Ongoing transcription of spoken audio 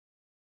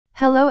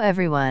Hello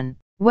everyone,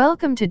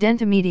 welcome to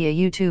DentoMedia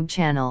YouTube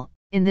channel.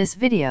 In this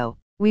video,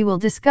 we will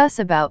discuss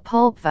about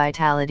pulp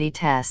vitality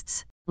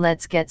tests.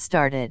 Let's get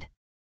started.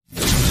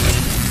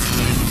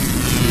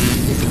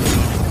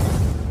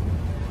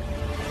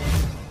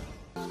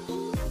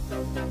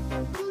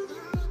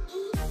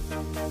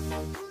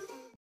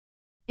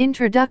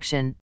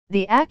 Introduction.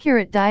 The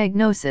accurate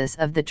diagnosis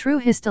of the true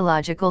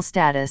histological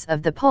status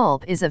of the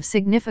pulp is of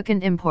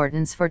significant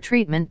importance for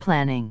treatment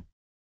planning.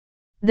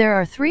 There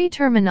are three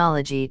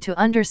terminology to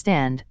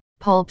understand: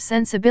 pulp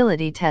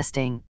sensibility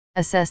testing,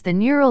 assess the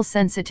neural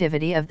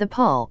sensitivity of the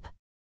pulp;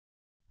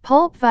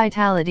 pulp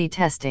vitality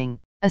testing,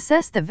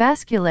 assess the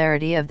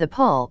vascularity of the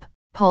pulp;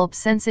 pulp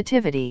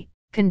sensitivity,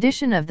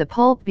 condition of the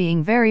pulp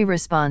being very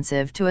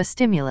responsive to a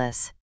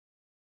stimulus.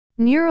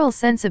 Neural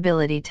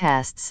sensibility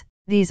tests.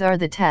 These are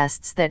the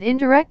tests that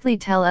indirectly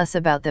tell us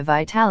about the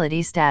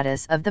vitality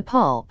status of the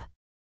pulp.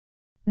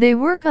 They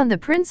work on the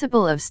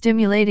principle of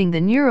stimulating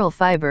the neural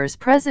fibers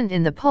present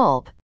in the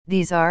pulp.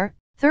 These are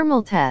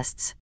thermal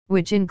tests,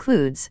 which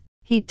includes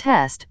heat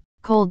test,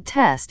 cold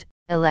test,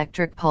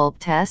 electric pulp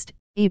test,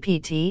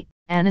 EPT,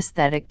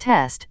 anesthetic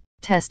test,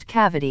 test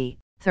cavity,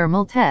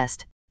 thermal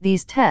test.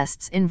 These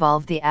tests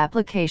involve the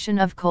application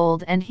of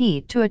cold and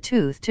heat to a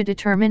tooth to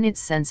determine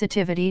its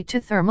sensitivity to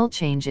thermal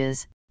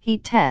changes.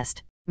 Heat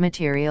test.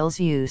 Materials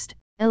used: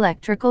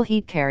 electrical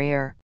heat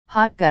carrier,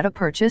 hot gutta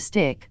percha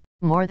stick,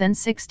 more than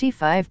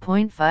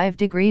 65.5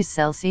 degrees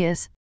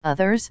Celsius,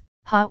 others,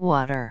 hot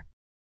water.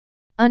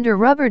 Under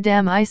rubber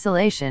dam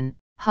isolation,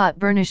 hot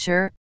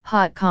burnisher,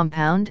 hot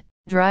compound,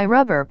 dry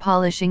rubber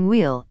polishing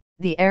wheel,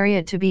 the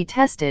area to be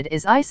tested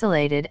is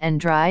isolated and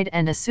dried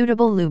and a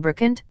suitable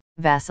lubricant,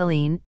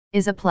 Vaseline,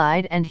 is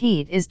applied and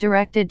heat is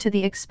directed to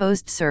the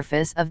exposed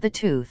surface of the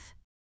tooth.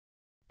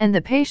 And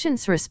the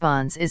patient's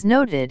response is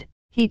noted.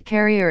 Heat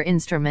carrier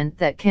instrument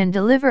that can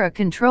deliver a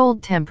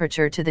controlled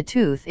temperature to the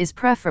tooth is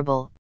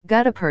preferable.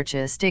 Gutta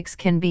percha sticks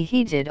can be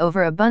heated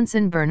over a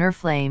Bunsen burner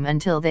flame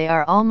until they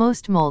are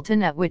almost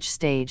molten, at which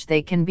stage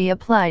they can be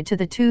applied to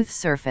the tooth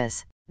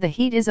surface. The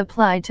heat is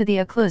applied to the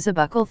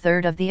occlusobuccal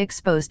third of the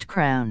exposed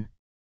crown.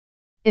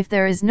 If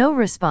there is no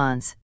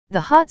response,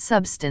 the hot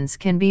substance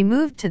can be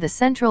moved to the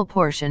central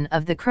portion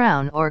of the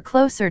crown or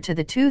closer to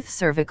the tooth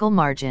cervical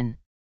margin.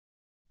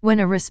 When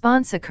a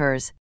response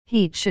occurs,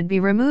 heat should be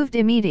removed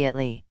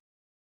immediately.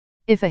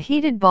 If a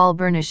heated ball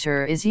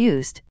burnisher is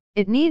used,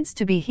 it needs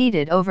to be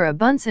heated over a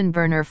Bunsen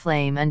burner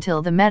flame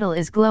until the metal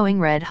is glowing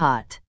red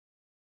hot.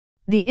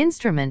 The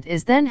instrument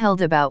is then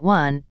held about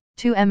 1–2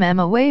 mm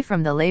away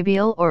from the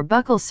labial or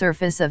buccal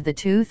surface of the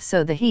tooth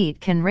so the heat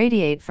can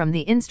radiate from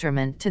the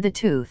instrument to the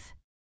tooth.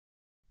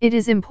 It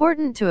is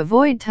important to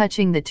avoid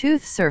touching the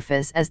tooth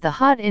surface as the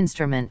hot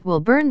instrument will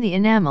burn the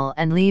enamel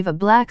and leave a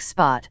black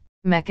spot.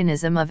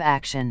 Mechanism of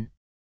action.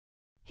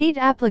 Heat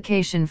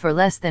application for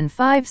less than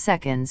 5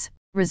 seconds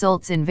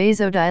results in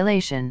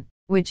vasodilation,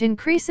 which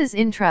increases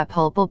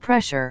intrapulpal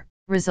pressure,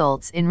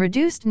 results in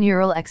reduced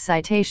neural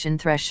excitation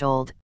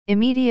threshold.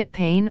 Immediate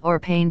pain or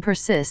pain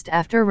persist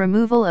after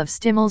removal of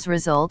stimulus,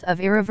 result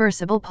of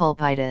irreversible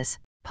pulpitis.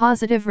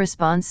 Positive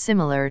response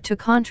similar to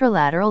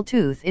contralateral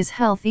tooth is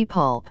healthy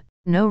pulp,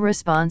 no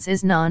response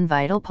is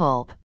non-vital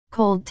pulp.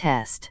 Cold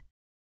test.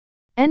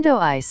 Endo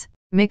ice,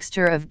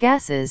 mixture of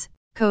gases,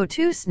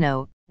 CO2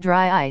 snow,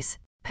 dry ice,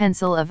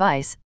 pencil of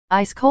ice,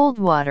 ice cold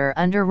water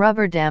under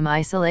rubber dam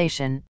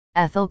isolation,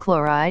 ethyl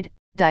chloride,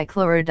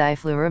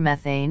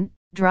 dichlorodifluoromethane,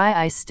 dry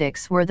ice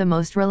sticks were the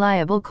most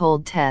reliable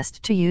cold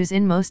test to use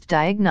in most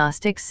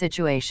diagnostic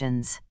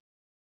situations.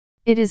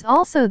 It is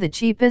also the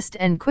cheapest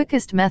and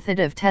quickest method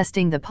of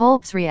testing the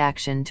pulp's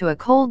reaction to a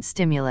cold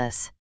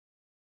stimulus.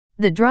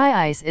 The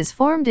dry ice is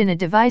formed in a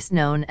device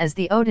known as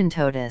the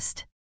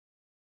odontotist.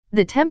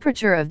 The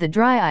temperature of the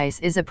dry ice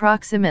is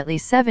approximately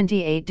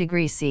 78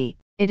 degrees C.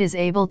 It is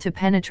able to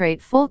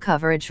penetrate full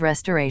coverage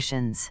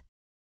restorations.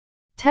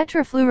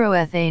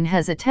 Tetrafluoroethane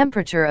has a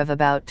temperature of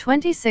about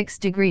 26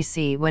 degrees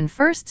C when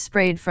first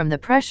sprayed from the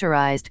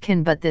pressurized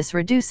can, but this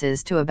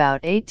reduces to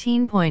about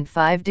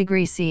 18.5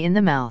 degrees C in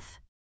the mouth.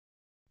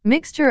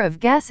 Mixture of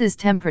gases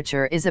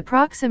temperature is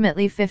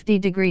approximately 50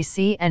 degrees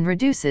C and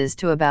reduces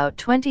to about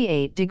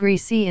 28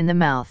 degrees C in the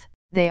mouth.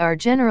 They are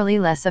generally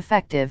less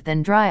effective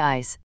than dry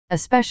ice,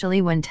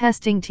 especially when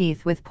testing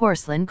teeth with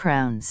porcelain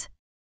crowns.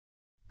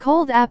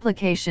 Cold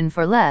application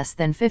for less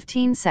than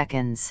 15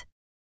 seconds.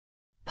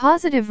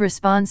 Positive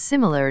response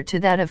similar to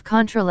that of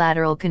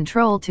contralateral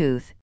control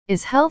tooth,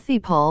 is healthy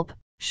pulp.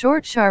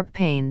 Short sharp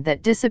pain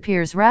that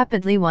disappears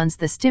rapidly once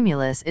the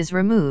stimulus is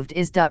removed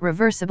is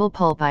reversible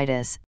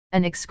pulpitis.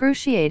 An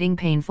excruciating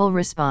painful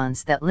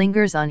response that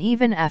lingers on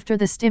even after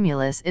the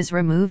stimulus is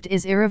removed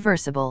is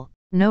irreversible.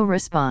 No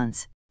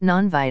response,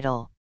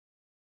 non-vital.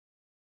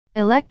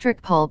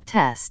 Electric pulp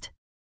test.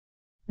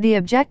 The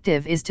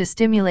objective is to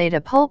stimulate a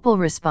pulpal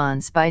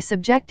response by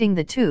subjecting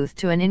the tooth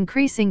to an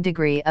increasing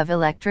degree of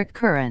electric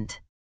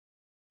current.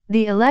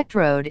 The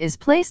electrode is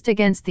placed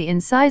against the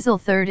incisal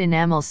third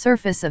enamel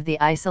surface of the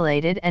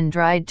isolated and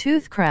dried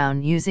tooth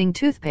crown using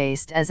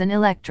toothpaste as an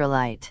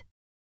electrolyte.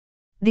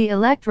 The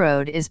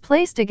electrode is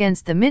placed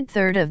against the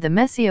mid-third of the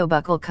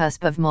mesiobuccal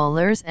cusp of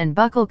molars and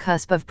buccal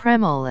cusp of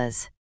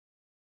premolars.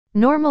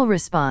 Normal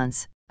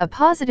response. A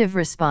positive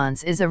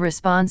response is a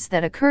response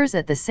that occurs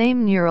at the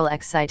same neural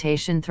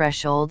excitation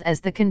threshold as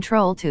the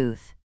control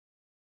tooth.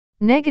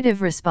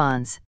 Negative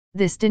response.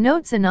 This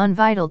denotes a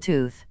non-vital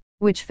tooth,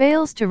 which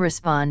fails to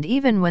respond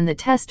even when the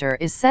tester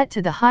is set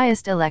to the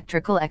highest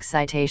electrical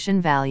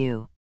excitation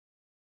value.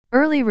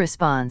 Early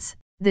response.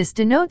 This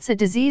denotes a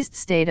diseased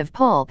state of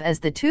pulp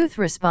as the tooth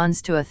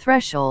responds to a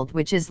threshold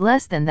which is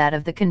less than that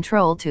of the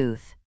control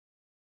tooth.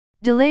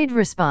 Delayed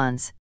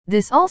response.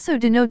 This also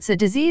denotes a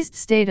diseased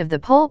state of the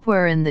pulp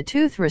wherein the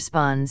tooth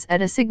responds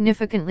at a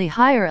significantly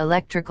higher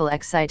electrical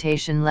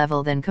excitation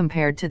level than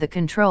compared to the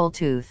control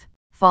tooth.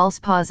 False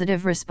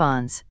positive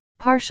response.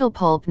 Partial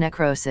pulp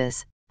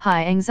necrosis,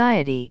 high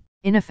anxiety,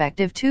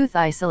 ineffective tooth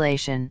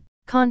isolation,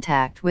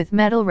 contact with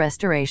metal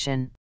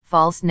restoration.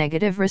 False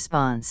negative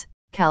response.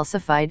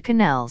 Calcified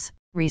canals,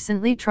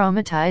 recently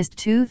traumatized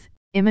tooth,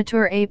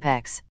 immature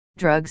apex,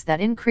 drugs that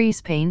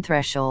increase pain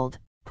threshold,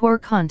 poor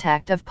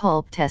contact of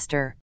pulp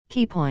tester.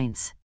 Key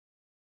points.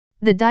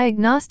 The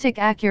diagnostic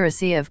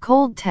accuracy of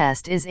cold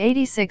test is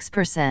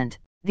 86%,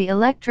 the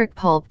electric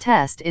pulp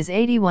test is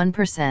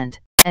 81%,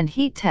 and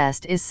heat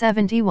test is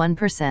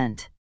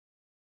 71%.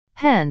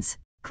 Hence,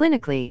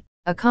 clinically,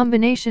 a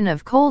combination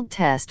of cold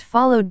test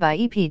followed by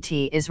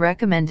EPT is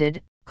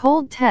recommended.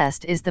 Cold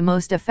test is the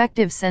most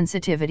effective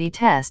sensitivity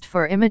test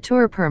for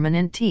immature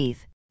permanent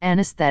teeth.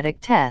 Anesthetic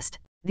test.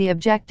 The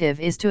objective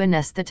is to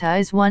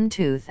anesthetize one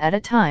tooth at a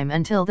time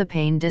until the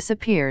pain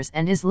disappears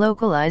and is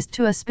localized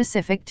to a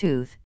specific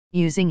tooth,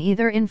 using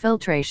either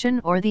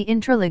infiltration or the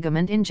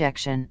intraligament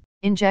injection.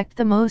 Inject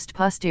the most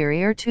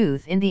posterior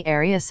tooth in the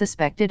area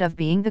suspected of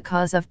being the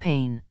cause of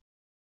pain.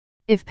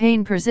 If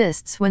pain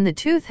persists when the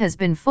tooth has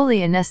been fully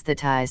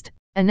anesthetized,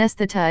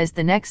 anesthetize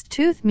the next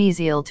tooth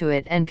mesial to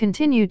it and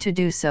continue to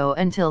do so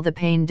until the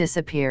pain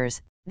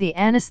disappears. The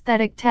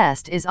anesthetic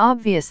test is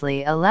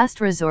obviously a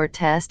last resort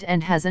test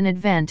and has an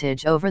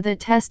advantage over the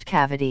test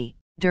cavity,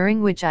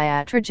 during which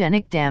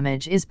iatrogenic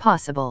damage is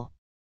possible.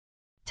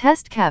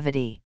 Test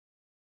cavity.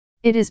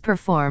 It is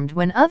performed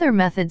when other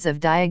methods of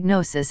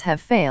diagnosis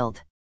have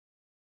failed.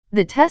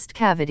 The test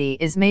cavity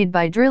is made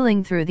by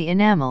drilling through the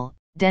enamel,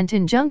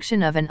 dentin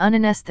junction of an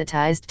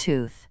unanesthetized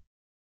tooth.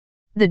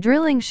 The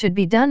drilling should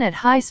be done at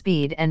high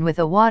speed and with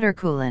a water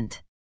coolant.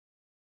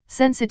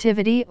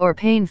 Sensitivity or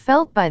pain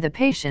felt by the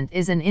patient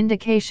is an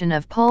indication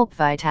of pulp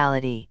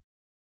vitality.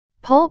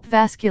 Pulp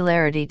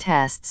vascularity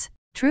tests.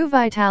 True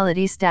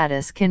vitality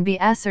status can be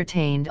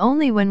ascertained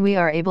only when we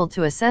are able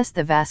to assess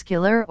the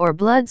vascular or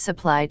blood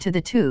supply to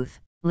the tooth.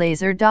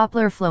 Laser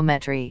Doppler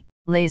flowmetry.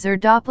 Laser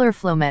Doppler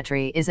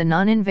flowmetry is a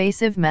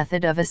non-invasive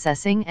method of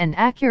assessing and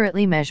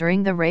accurately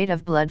measuring the rate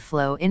of blood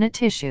flow in a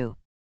tissue.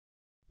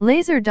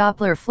 Laser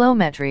Doppler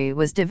flowmetry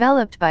was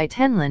developed by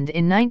Tenland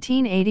in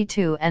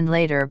 1982 and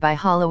later by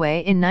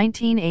Holloway in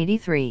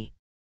 1983.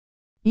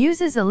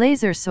 Uses a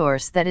laser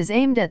source that is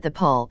aimed at the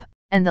pulp,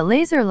 and the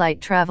laser light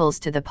travels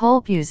to the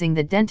pulp using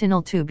the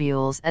dentinal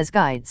tubules as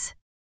guides.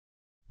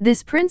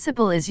 This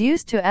principle is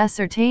used to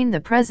ascertain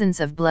the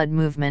presence of blood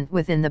movement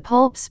within the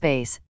pulp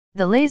space.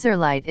 The laser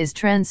light is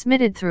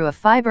transmitted through a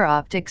fiber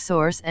optic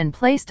source and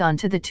placed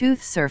onto the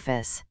tooth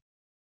surface.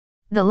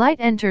 The light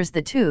enters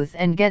the tooth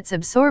and gets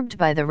absorbed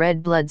by the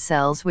red blood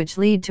cells, which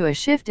lead to a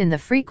shift in the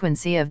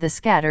frequency of the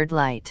scattered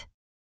light.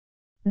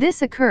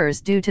 This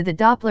occurs due to the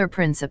Doppler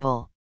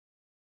principle.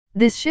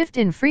 This shift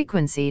in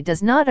frequency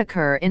does not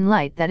occur in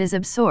light that is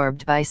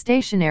absorbed by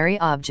stationary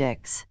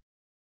objects.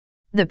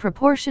 The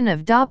proportion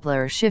of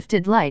Doppler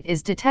shifted light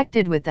is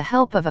detected with the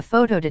help of a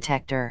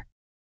photodetector.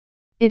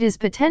 It is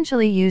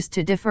potentially used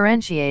to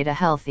differentiate a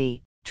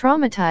healthy,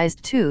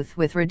 traumatized tooth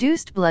with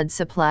reduced blood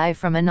supply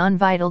from a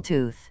non-vital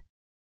tooth.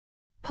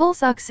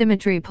 Pulse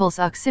oximetry. Pulse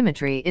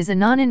oximetry is a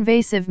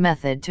non-invasive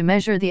method to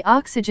measure the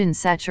oxygen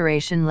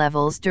saturation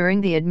levels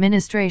during the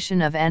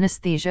administration of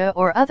anesthesia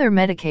or other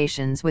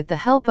medications with the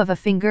help of a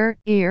finger,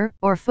 ear,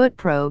 or foot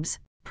probes.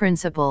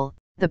 Principle.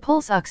 The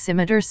pulse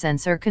oximeter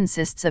sensor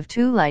consists of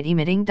two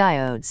light-emitting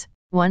diodes,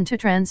 one to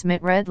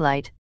transmit red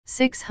light,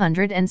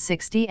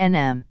 660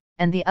 nm,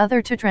 and the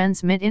other to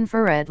transmit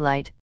infrared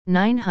light,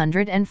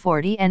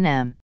 940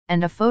 nm,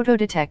 and a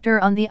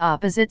photodetector on the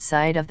opposite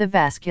side of the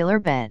vascular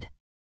bed.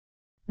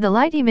 The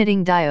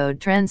light-emitting diode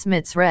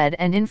transmits red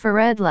and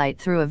infrared light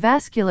through a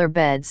vascular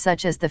bed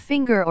such as the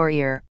finger or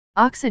ear.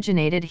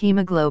 Oxygenated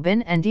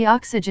hemoglobin and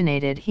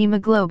deoxygenated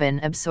hemoglobin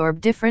absorb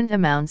different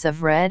amounts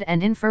of red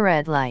and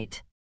infrared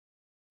light.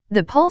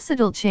 The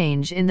pulsatile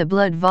change in the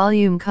blood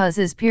volume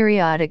causes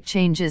periodic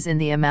changes in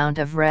the amount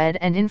of red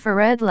and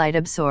infrared light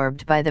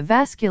absorbed by the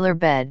vascular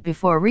bed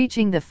before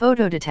reaching the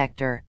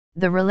photodetector.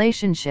 The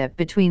relationship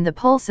between the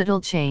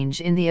pulsatile change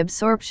in the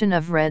absorption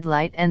of red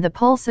light and the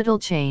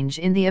pulsatile change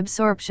in the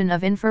absorption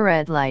of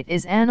infrared light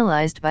is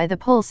analyzed by the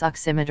pulse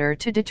oximeter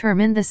to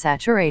determine the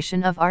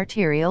saturation of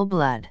arterial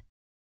blood.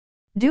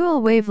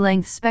 Dual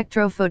wavelength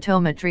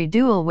spectrophotometry.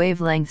 Dual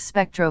wavelength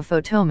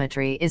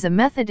spectrophotometry is a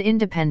method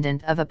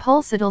independent of a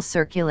pulsatile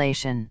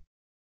circulation.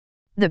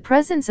 The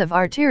presence of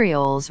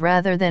arterioles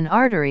rather than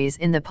arteries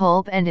in the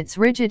pulp and its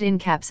rigid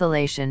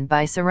encapsulation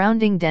by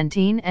surrounding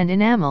dentin and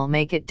enamel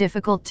make it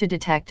difficult to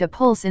detect a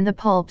pulse in the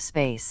pulp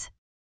space.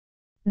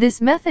 This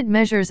method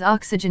measures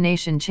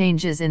oxygenation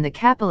changes in the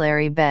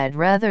capillary bed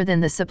rather than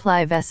the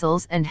supply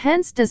vessels and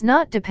hence does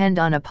not depend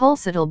on a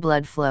pulsatile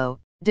blood flow,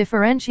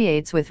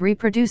 differentiates with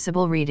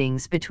reproducible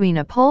readings between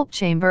a pulp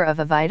chamber of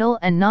a vital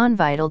and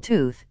non-vital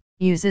tooth,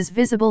 uses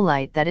visible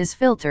light that is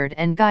filtered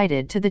and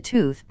guided to the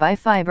tooth by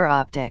fiber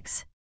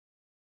optics.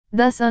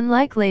 Thus,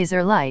 unlike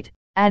laser light,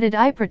 added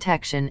eye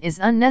protection is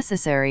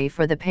unnecessary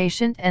for the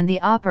patient and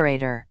the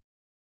operator.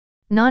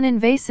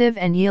 Non-invasive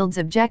and yields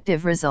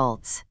objective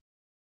results.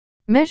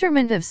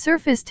 Measurement of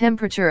surface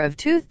temperature of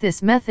tooth.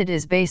 This method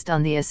is based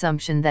on the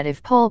assumption that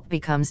if pulp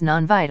becomes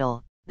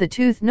non-vital, the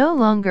tooth no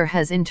longer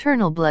has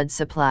internal blood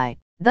supply,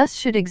 thus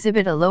should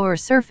exhibit a lower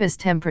surface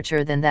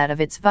temperature than that of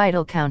its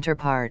vital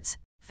counterparts.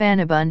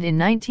 Fanabund in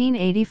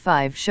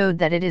 1985 showed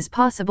that it is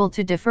possible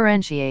to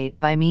differentiate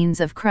by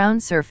means of crown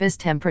surface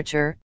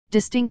temperature,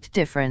 distinct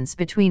difference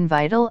between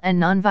vital and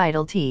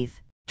non-vital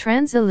teeth,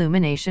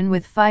 transillumination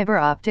with fiber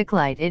optic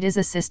light. It is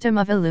a system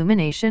of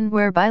illumination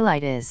whereby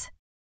light is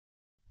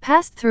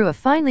passed through a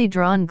finely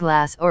drawn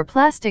glass or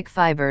plastic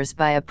fibers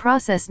by a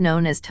process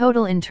known as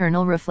total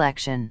internal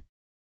reflection.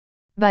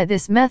 By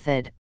this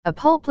method, a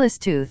pulpless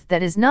tooth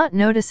that is not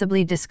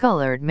noticeably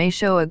discolored may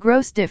show a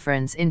gross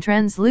difference in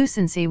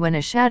translucency when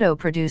a shadow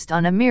produced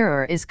on a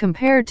mirror is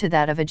compared to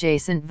that of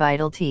adjacent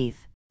vital teeth.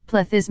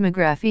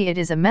 Plethysmography. It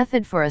is a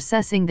method for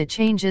assessing the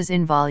changes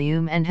in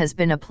volume and has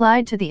been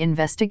applied to the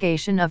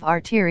investigation of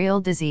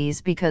arterial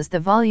disease because the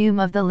volume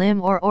of the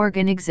limb or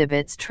organ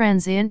exhibits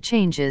transient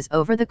changes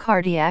over the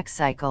cardiac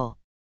cycle.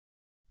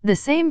 The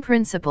same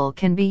principle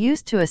can be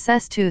used to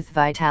assess tooth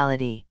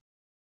vitality.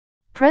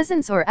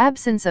 Presence or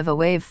absence of a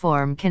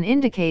waveform can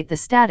indicate the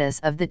status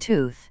of the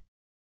tooth.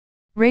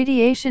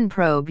 Radiation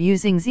probe.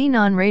 Using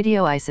xenon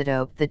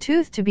radioisotope. The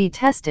tooth to be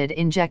tested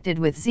injected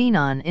with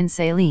xenon in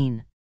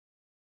saline.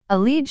 A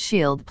lead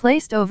shield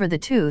placed over the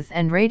tooth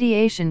and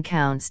radiation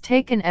counts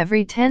taken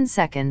every 10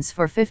 seconds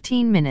for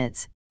 15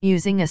 minutes,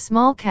 using a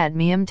small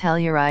cadmium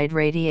telluride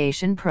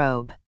radiation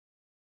probe.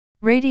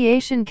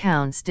 Radiation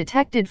counts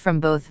detected from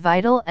both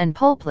vital and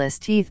pulpless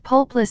teeth.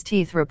 Pulpless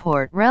teeth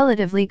report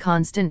relatively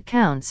constant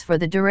counts for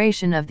the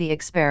duration of the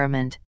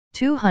experiment,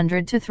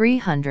 200 to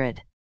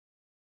 300.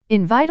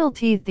 In vital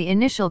teeth the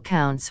initial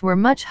counts were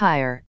much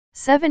higher,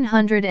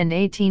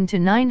 718 to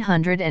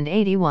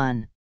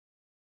 981.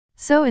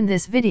 So in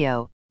this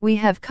video, we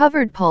have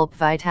covered pulp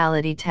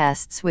vitality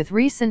tests with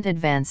recent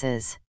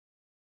advances.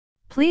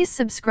 Please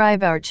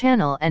subscribe our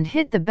channel and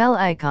hit the bell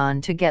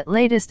icon to get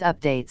latest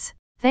updates.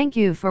 Thank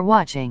you for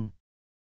watching.